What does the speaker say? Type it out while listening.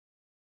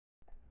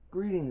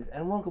Greetings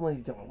and welcome, ladies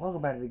and gentlemen.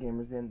 Welcome back to the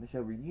Gamers Den, the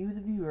show where you,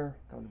 the viewer,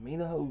 come to me,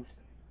 the host,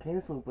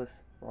 Canis Lupus,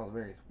 for all the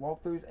various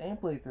walkthroughs and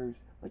playthroughs,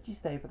 but you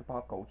stay for the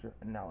pop culture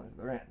and knowledge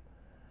they're in.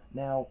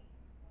 Now,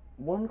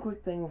 one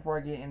quick thing before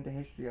I get into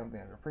history of the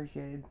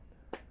underappreciated.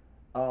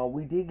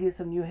 We did get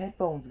some new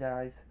headphones,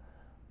 guys.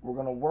 We're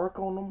gonna work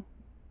on them,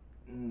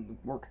 and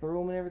work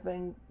through them and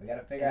everything. We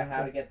gotta figure out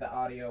how to get the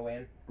audio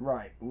in.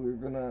 Right.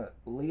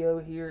 Leo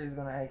here is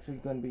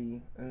gonna be.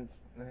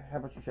 How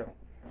about you show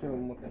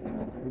him what the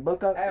headphones? We both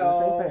got the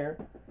same pair.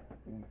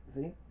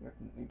 See?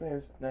 New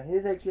pairs. Now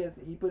his actually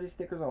he put his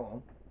stickers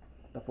on.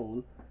 The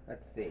fool.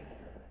 Let's see.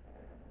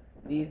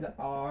 These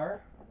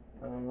are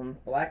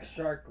Black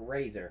Shark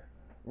Razor.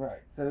 Right.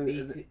 So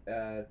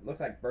looks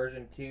like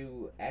version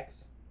 2X.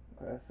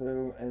 Okay,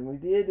 so and we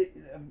did.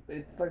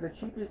 It's like the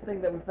cheapest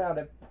thing that we found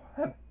at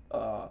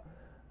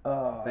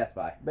uh, Best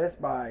Buy.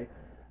 Best Buy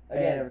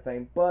Again, and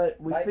everything. But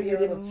we might figured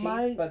be a little it cheap,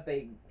 might. but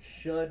they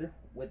should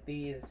with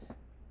these.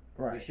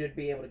 Right. We should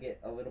be able to get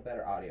a little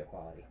better audio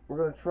quality. We're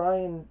gonna try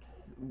and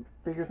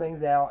figure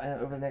things out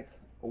over the next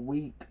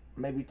week,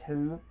 maybe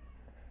two,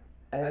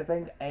 and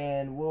everything.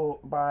 And we'll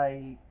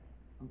by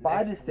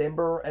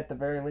December at the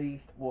very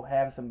least, we'll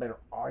have some better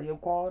audio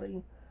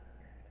quality.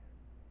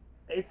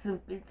 It's a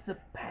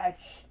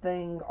patch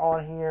thing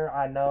on here,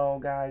 I know,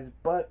 guys,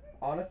 but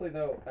honestly,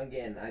 though,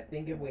 again, I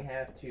think if we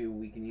have to,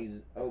 we can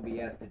use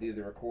OBS to do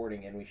the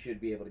recording, and we should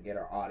be able to get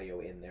our audio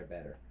in there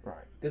better.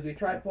 Right. Because we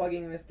tried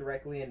plugging this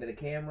directly into the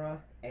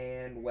camera,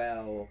 and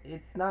well,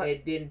 it's not.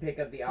 It didn't pick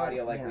up the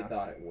audio like we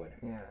thought it would.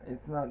 Yeah,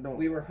 it's not doing.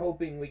 We were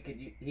hoping we could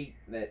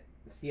that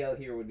CL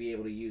here would be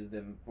able to use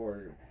them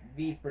for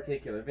these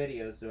particular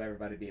videos, so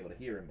everybody would be able to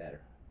hear him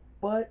better.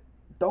 But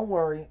don't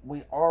worry,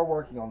 we are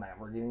working on that.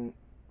 We're getting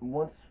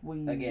once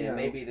we again, it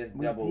may be this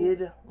double.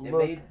 It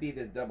may be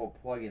this double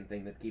plug-in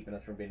thing that's keeping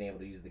us from being able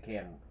to use the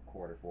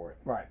camcorder for it.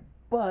 Right,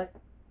 but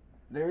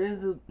there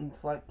is a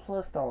slight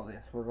plus to all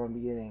this. We're going to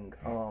be getting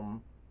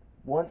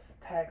once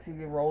tax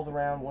season rolls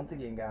around once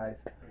again, guys.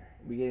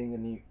 We're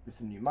getting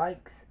some new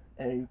mics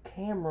and a new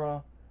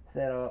camera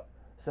set up,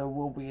 so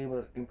we'll be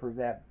able to improve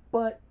that.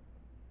 But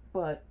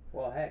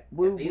well, heck,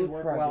 if these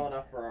work well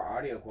enough for our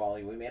audio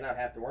quality, we may not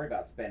have to worry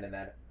about spending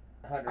that.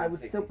 I would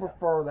still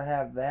prefer to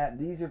have that.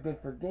 These are good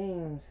for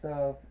game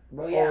stuff.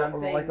 Well, yeah, I'm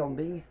saying, like on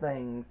these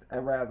things,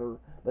 rather.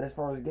 But as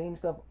far as game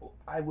stuff,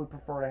 I would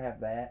prefer to have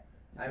that.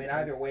 I mean,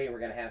 either way, we're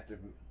gonna have to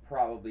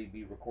probably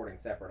be recording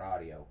separate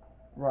audio.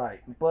 Right,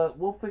 but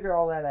we'll figure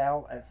all that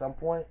out at some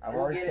point. I've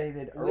already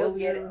stated earlier. We'll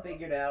get it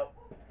figured out.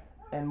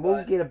 And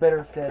we'll get a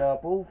better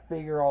setup. We'll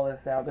figure all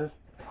this out. There's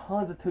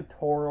tons of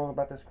tutorials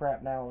about this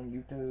crap now on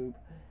YouTube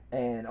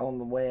and on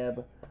the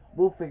web.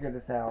 We'll figure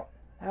this out.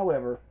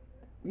 However,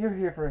 you're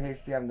here for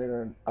history. I'm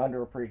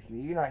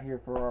underappreciated. You're not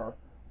here for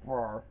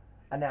our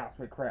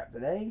announcement crap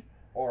today.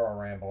 Or our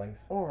ramblings.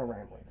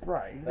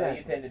 Right, exactly. So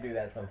you tend to do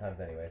that sometimes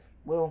anyways.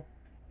 Well,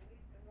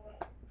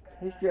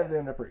 history of the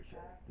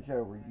underappreciated.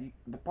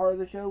 The part of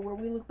the show where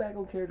we look back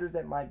on characters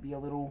that might be a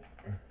little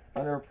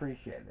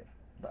underappreciated.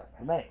 Thus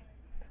the name.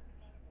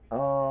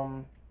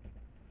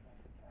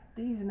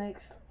 These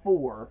next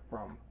four,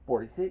 from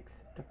 46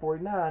 to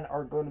 49,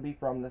 are going to be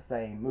from the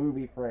same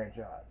movie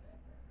franchise.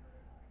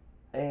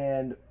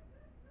 And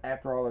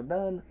after all are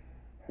done,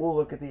 we'll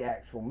look at the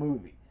actual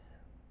movies.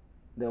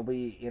 They'll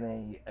be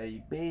in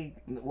a big.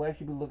 We'll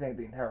actually be looking at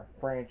the entire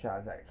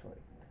franchise, actually.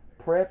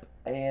 Prep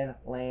and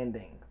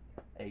Landing,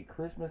 a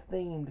Christmas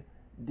themed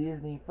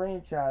Disney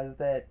franchise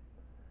that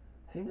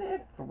seems to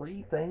have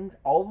three things,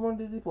 all of them on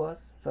Disney Plus,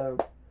 so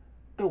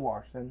go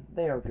watch them.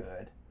 They are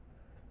good.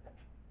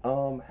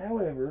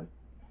 However,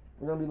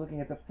 we're going to be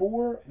looking at the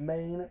four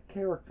main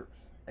characters,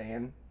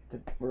 and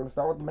we're going to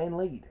start with the main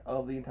lead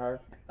of the entire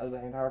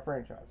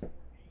franchise,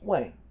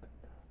 Wayne.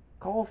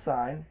 Call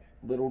sign,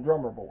 Little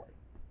Drummer Boy.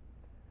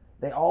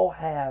 They all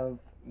have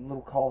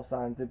little call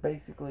signs that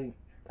basically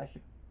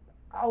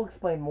I'll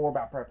explain more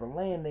about Prep and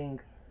Landing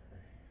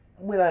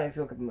when I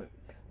actually look at the movies.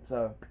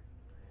 So,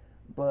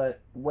 but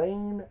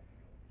Wayne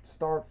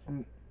starts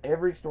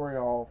every story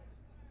off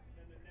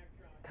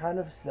kind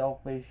of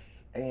selfish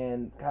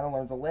and kind of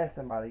learns a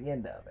lesson by the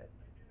end of it.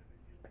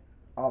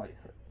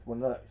 Obviously, it's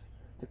one of those.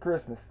 It's a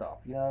Christmas stuff,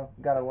 you know?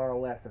 Gotta learn a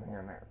lesson here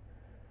and there.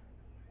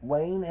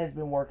 Wayne has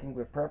been working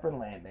with Prep and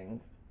Landing,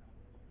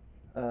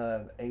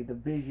 a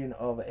division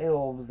of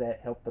elves that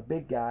help the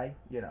big guy,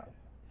 you know,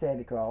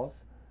 Santa Claus,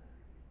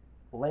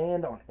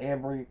 land on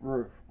every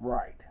roof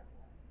right.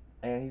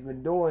 And he's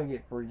been doing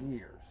it for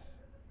years.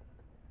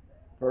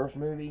 First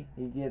movie,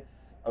 he gets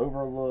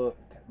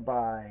overlooked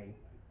by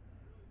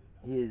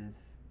his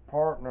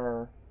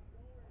partner,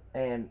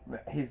 and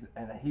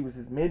he was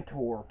his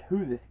mentor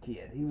to this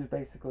kid. He was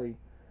basically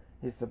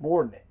his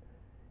subordinate,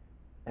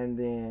 and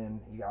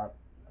then he got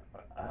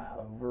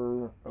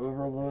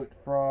overlooked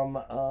from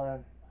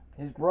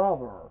his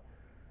brother,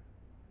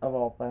 of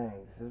all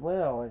things, as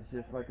well. It's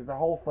just like it's a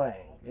whole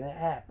thing, and it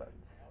happens.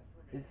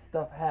 This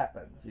stuff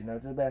happens, you know,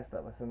 to the best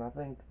of us, and I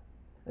think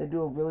they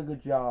do a really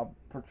good job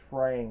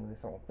portraying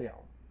this on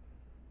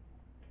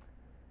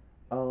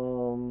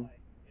film.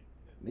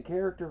 The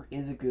character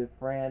is a good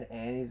friend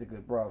and he's a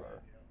good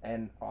brother.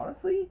 And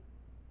honestly,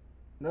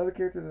 another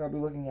character that I'll be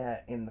looking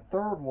at in the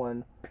third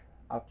one,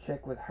 I'll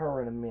check with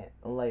her in a minute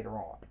later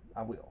on.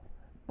 I will.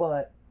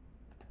 But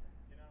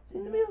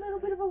seems to be a little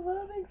bit of a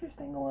love interest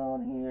thing going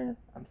on here.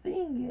 I'm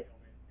seeing it.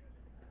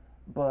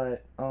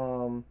 But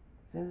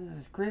since this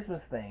is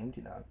Christmas themed,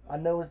 I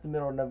know it's the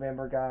middle of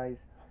November, guys,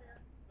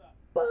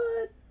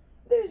 but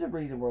there's a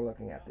reason we're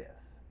looking at this.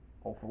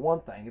 Well, for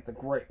one thing, it's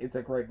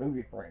a great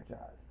movie franchise.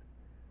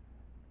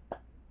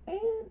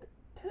 And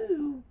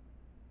two,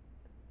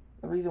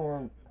 the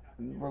reason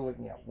we're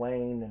looking at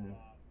Wayne and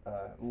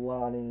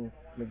Lonnie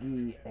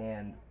McGee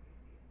and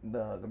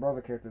the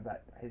brother character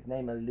that his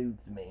name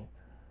eludes me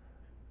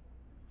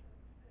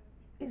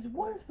is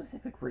one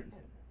specific reason.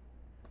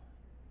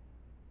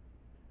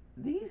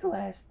 These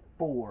last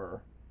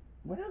four,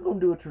 we're not going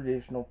to do a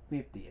traditional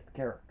 50th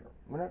character.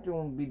 We're not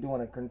going to be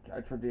doing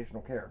a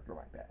traditional character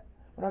like that.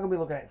 We're not going to be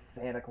looking at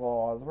Santa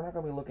Claus. We're not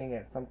going to be looking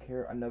at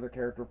another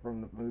character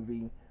from the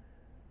movie.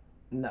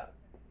 No.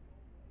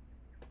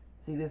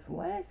 See, this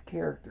last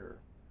character,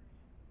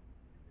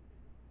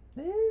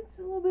 it's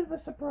a little bit of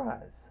a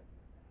surprise.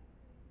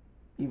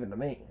 Even to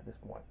me at this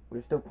point.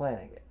 We're still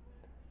planning it.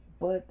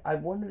 But I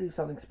wanted to do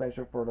something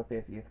special for the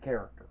 50th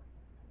character.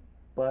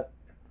 But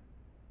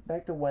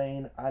back to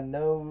Wayne, I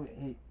know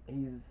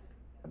he's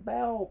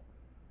about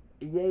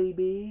yay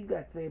big.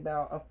 I'd say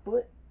about a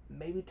foot,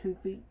 maybe 2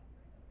 feet.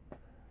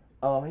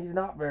 He's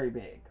not very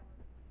big.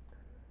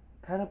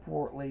 Kind of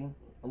portly,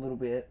 a little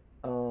bit.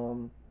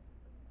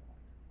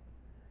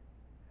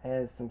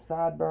 Has some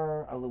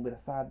sideburn, a little bit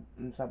of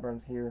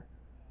sideburns here.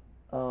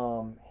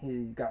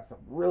 He's got some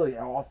really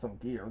awesome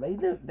gear.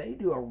 They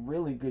do a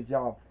really good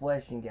job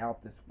fleshing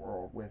out this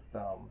world with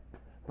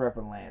prep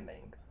and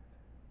landing.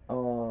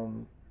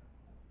 Um,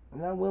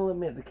 and I will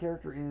admit the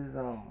character is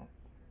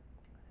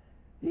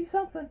he's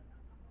something.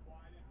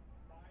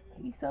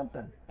 He's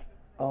something.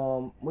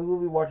 We will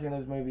be watching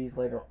those movies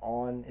later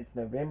on. It's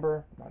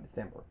November, not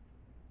December.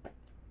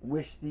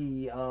 Wish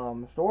the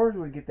stores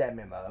would get that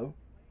memo.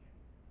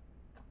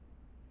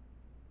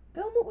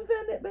 Tell them what we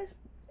found at best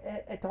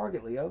at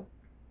Target, Leo.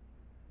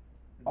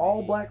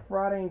 All Black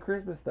Friday and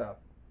Christmas stuff.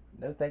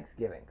 No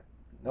Thanksgiving.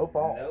 No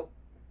fall. Nope.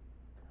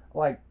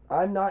 Like,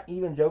 I'm not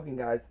even joking,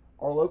 guys.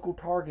 Our local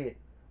Target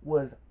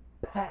was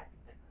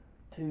packed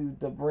to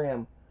the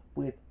brim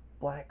with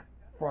Black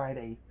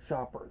Friday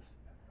shoppers.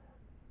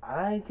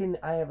 I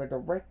have a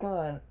direct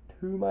line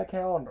to my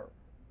calendar.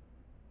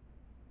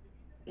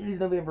 It is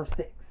November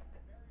 6th.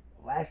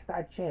 Last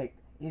I checked,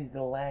 it is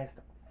the last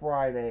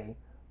Friday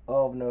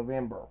of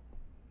November.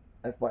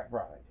 That's Black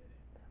Friday.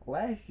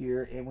 Last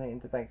year, it went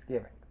into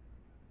Thanksgiving.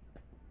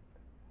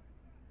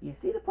 You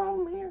see the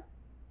problem here?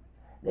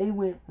 They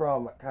went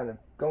from kind of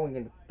going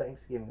into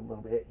Thanksgiving a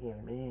little bit here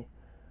and there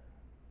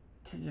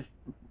to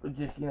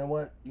just you know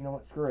what,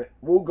 screw it.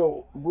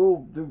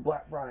 We'll do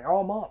Black Friday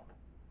all month.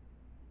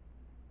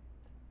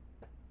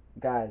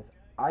 Guys,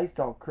 I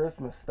saw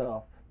Christmas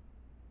stuff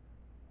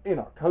in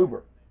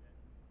October.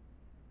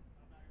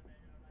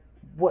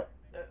 What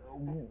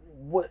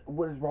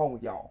is wrong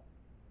with y'all?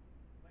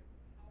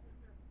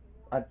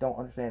 I don't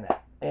understand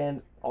that.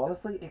 And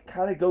honestly, it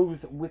kind of goes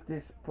with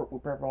this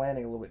with Purple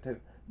Landing a little bit too.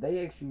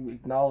 They actually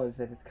acknowledge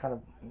that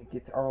it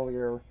gets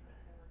earlier,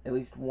 at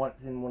least once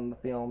in one of the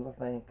films.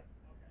 I think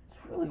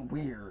it's really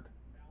weird.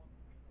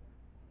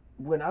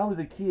 When I was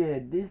a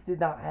kid, this did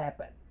not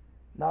happen.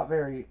 Not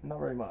very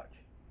much.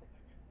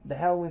 The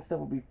Halloween stuff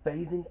will be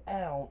phasing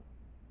out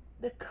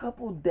a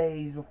couple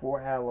days before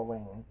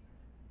Halloween,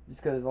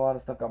 just because a lot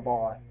of stuff got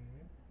bought,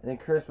 and then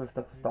Christmas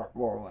stuff will start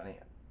rolling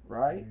in,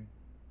 right?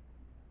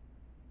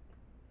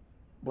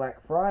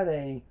 Black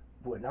Friday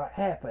would not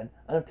happen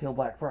until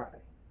Black Friday.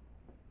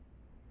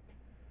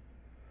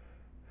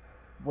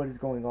 What is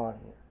going on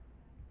here?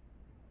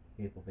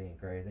 People being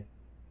crazy.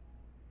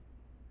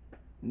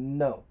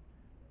 No,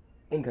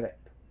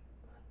 incorrect,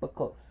 but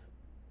close.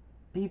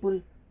 People,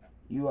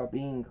 you are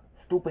being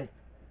stupid.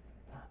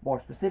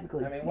 More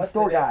specifically, I mean, you what's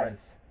store the difference?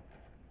 guys.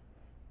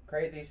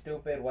 Crazy,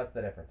 stupid, what's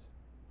the difference?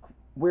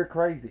 We're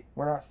crazy.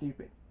 We're not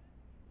stupid.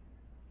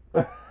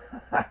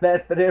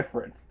 That's the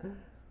difference.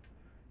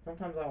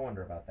 Sometimes I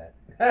wonder about that.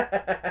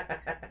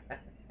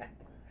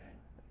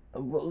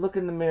 Look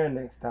in the mirror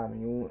next time,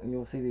 and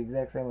you'll see the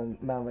exact same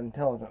amount of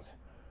intelligence.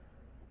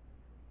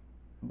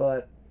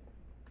 But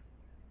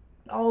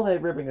all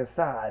that ripping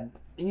aside,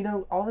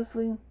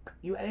 honestly,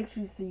 you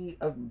actually see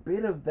a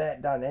bit of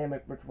that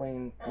dynamic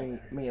between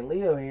me and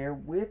Leo here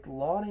with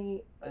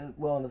Lonnie.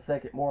 Well,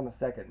 more in the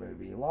second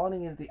movie.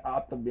 Lonnie is the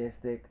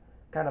optimistic,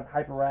 kind of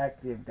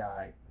hyperactive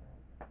guy.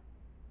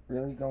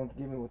 Really going to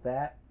get me with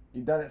that?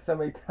 You've done it so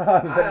many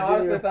times that I it didn't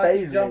honestly even thought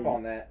you'd phase jump me.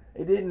 on that.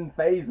 It didn't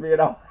phase me at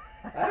all.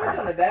 I haven't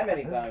done it that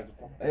many times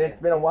before. And it's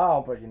been a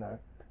while, but kind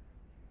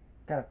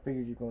of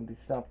figured you're going to do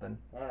something.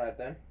 Alright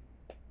then.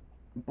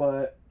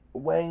 But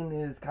Wayne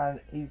is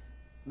he's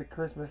the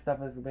Christmas stuff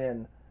has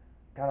been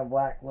kind of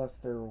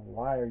lackluster.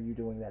 Why are you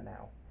doing that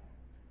now?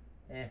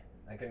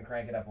 I couldn't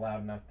crank it up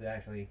loud enough to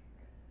actually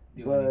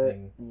do But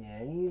anything.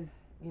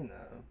 yeah, you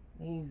know,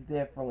 he's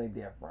definitely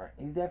different.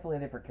 He's definitely a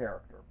different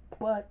character,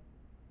 but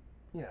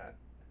you know,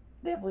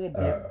 definitely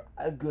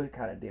a good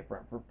kind of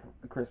different for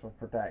Christmas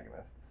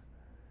protagonists.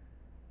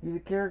 He's a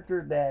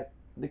character that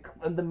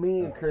the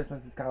meaning of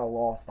Christmas is kind of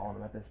lost on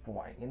him at this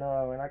point, you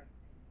know. And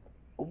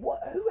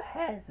who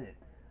hasn't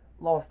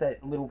lost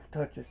that little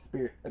touch of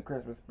spirit, of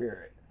Christmas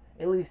spirit,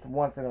 at least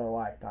once in our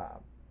lifetime?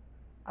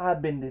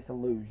 I've been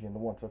disillusioned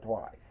once or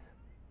twice,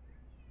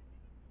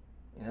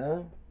 you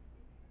know.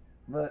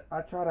 But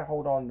I try to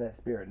hold on to that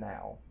spirit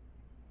now,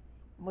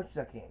 much as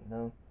I can, you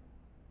know.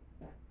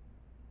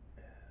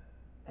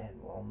 And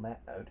on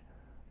that note,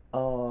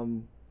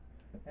 um,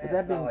 with It's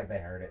that not being like they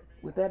heard it.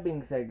 with that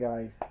being said,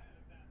 guys,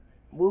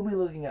 we'll be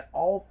looking at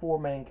all four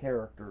main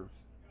characters,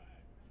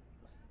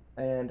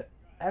 and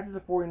after the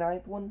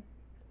 49th one,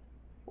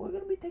 we're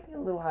gonna be taking a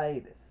little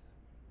hiatus.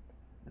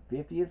 The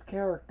 50th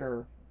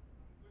character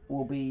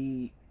will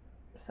be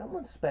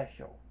someone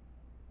special.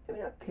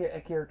 Maybe not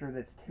a character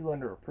that's too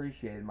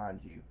underappreciated,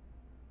 mind you.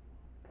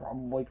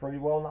 Probably pretty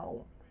well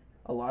known.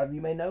 A lot of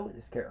you may know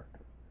this character.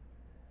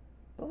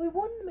 But we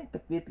wanted to make the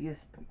 50th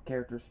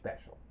character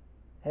special.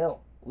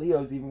 Hell,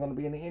 Leo's even going to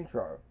be in the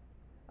intro.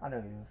 I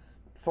know he was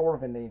sort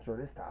of in the intro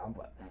this time,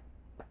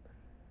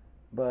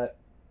 but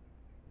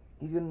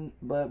he's gonna.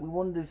 But we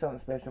want to do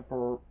something special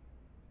for.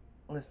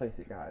 Let's face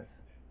it, guys.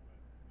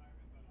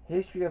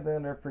 History of the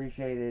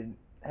Underappreciated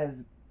has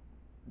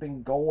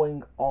been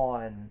going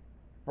on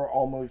for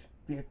almost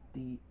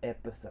 50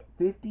 episodes,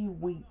 50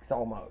 weeks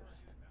almost.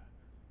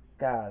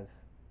 Guys,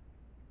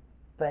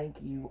 thank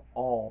you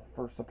all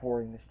for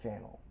supporting this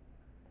channel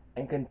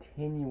and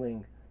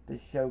continuing to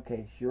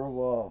showcase your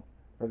love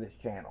for this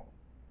channel.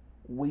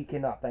 We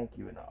cannot thank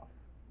you enough.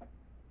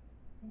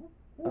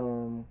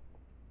 Um,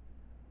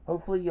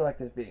 Hopefully you like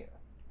this video.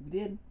 If you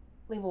did,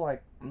 leave a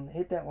like,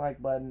 hit that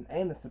like button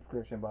and the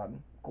subscription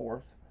button, of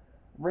course.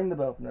 Ring the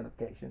bell for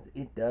notifications.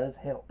 It does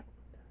help.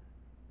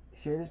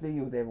 Share this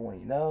video with everyone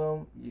you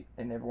know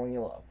and everyone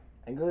you love.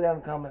 And go down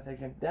in the comment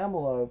section down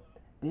below.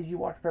 Did you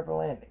watch Prepper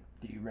Landing?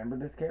 Do you remember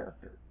this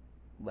character?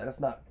 Let us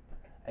know.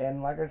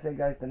 And like I said,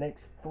 guys, the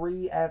next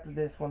three after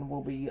this one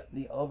will be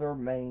the other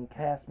main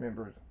cast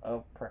members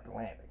of Prepper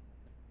Landing.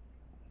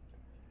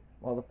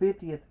 While the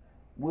 50th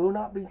will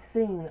not be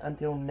seen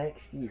until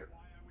next year.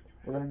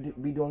 We're going to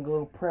be doing a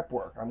little prep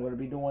work. I'm going to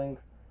be doing...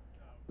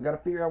 We got to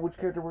figure out which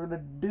character we're going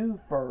to do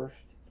first.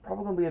 It's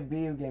probably going to be a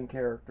video game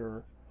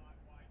character.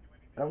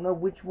 I don't know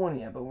which one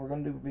yet, but we're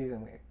going to do a video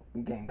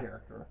game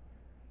character.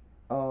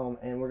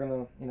 And we're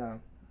going to, you know...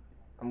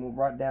 I'm going to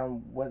write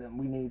down what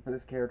we need for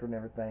this character and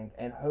everything.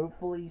 And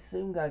hopefully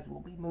soon, guys,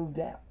 we'll be moved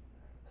out.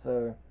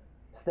 So,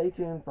 stay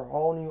tuned for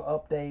all new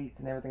updates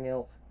and everything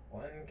else.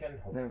 One can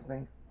hope. And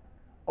everything.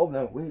 Oh,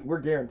 no, we're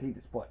guaranteed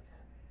this place.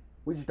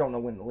 We just don't know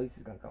when the lease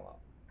is going to come up.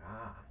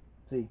 Ah.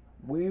 See,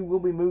 we will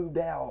be moved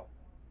out.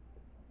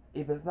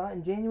 If it's not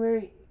in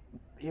January,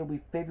 it'll be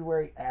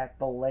February at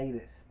the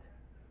latest.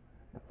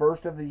 The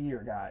first of the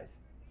year, guys.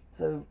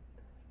 So,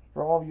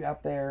 for all of you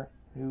out there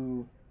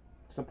who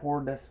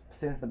supported us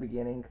since the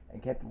beginning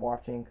and kept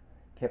watching,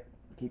 kept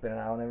keeping an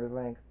eye on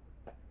everything,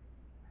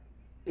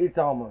 it's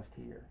almost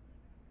here.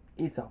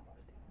 It's almost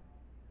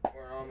here.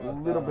 We're Just almost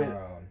a little on bit,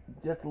 our own.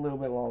 just a little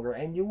bit longer,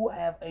 and you will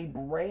have a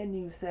brand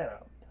new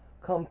setup.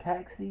 Come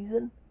tax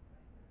season,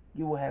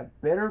 you will have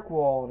better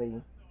quality,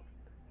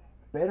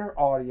 better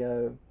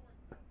audio.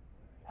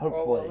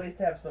 Hopefully, Well, we'll at least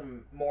have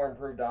some more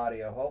improved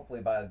audio.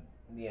 Hopefully by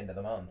the end of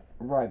the month.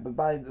 right. But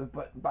by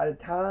the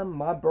time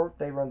my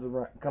birthday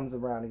comes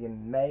around again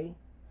in May,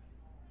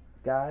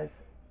 guys,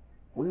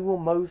 we will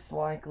most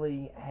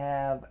likely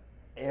have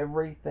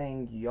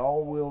everything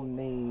y'all will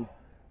need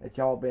that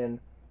y'all been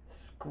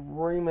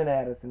screaming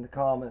at us in the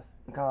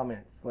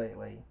comments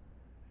lately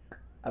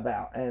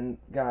about. And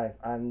guys,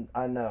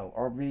 I know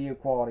our video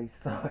quality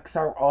sucks,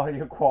 our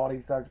audio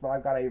quality sucks, but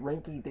I've got a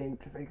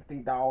rinky-dink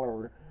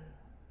 $60,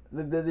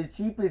 the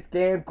cheapest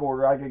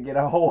camcorder I could get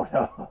a hold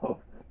of.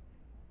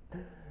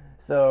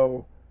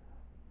 So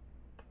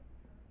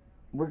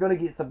we're gonna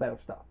get some better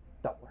stuff.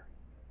 Don't worry.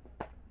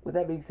 With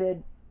that being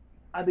said,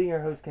 I've been your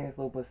host, Canis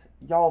Lupus.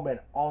 Y'all been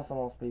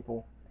awesome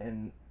people,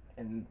 and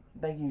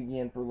thank you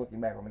again for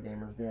looking back on the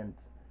Gamers Den's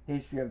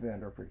history of the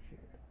underappreciated.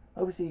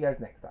 Hope to see you guys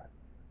next time.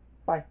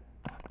 Bye.